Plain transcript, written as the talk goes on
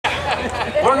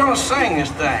We're gonna sing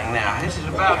this thing now. This is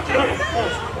about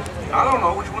I don't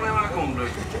know which one am I gonna do.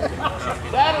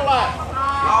 Satellite.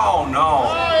 Oh no.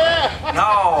 Oh yeah.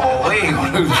 No, we ain't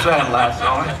gonna do the satellite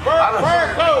song.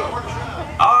 Fur coat.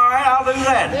 All right, I'll do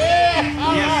that.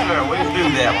 Yeah. Yes, sir. We'll do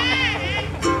that one.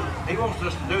 He wants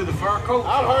us to do the fur coat song.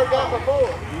 I've heard that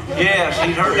before. Yes,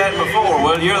 he's heard that before.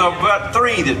 Well, you're about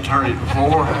three that heard it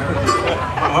before.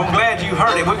 Well, I'm glad you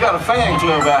heard it. We've got a fan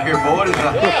club out here, boys.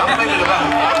 I'm thinking about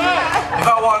it. If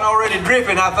I wasn't already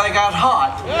dripping, I think I was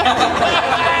hot.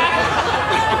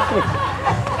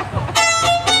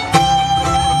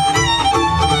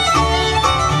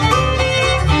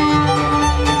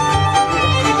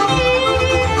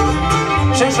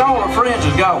 Since all her friends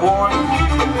has got one,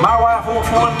 my wife wants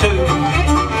one too.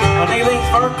 A knee-length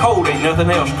fur coat ain't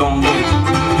nothing else gonna do.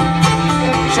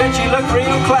 Said she looked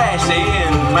real classy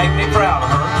and make me proud of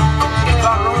her. So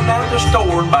I run down to the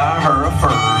store and buy her a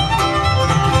fur.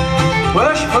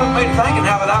 Well, she put me to thinking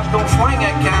how that I was gonna swing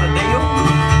that kind of deal.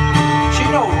 She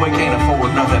knows we can't afford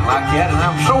nothing like that, and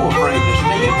I'm so afraid to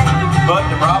steal. But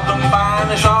the problem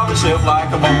finally solved itself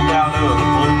like a bolt out of the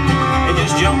blue. It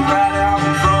just jumped right out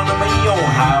in front of me on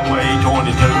Highway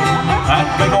 22. That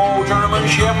big old German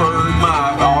Shepherd,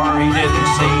 my car, he didn't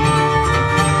see.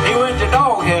 He went to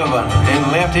dog heaven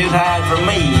and left his hide for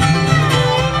me.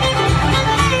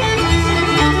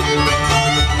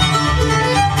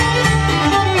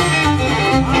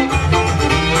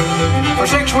 For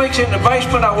 6 weeks in the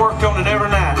basement, I worked on it every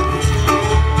night.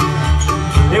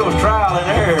 It was trial and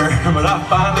error, but I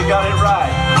finally got it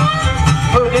right.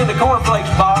 Put it in the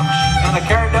cornflakes box, and I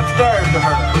carried it upstairs to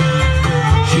her.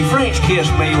 She French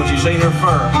kissed me when she seen her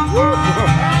fur.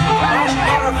 Now she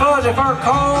got her fuzzy fur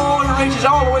coat and reaches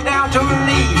all the way down to her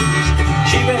knees.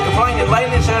 She been complaining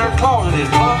lately, said her closet is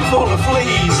plumb full of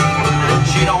fleas.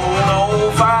 She don't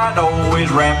know Fido is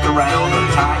wrapped around her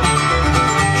tight.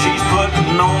 She's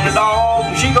putting on the dog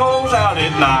and she goes out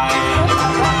at night.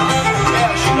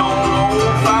 Yeah, she don't know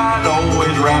Fido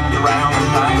is wrapped around her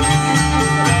tight.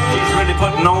 She's really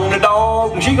putting on the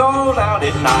dog and she goes out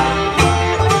at night.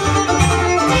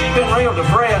 Been real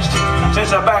depressed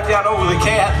since I backed out over the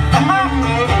cat.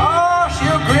 Oh,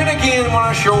 she'll grin again when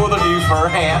I show her the new fur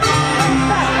hat.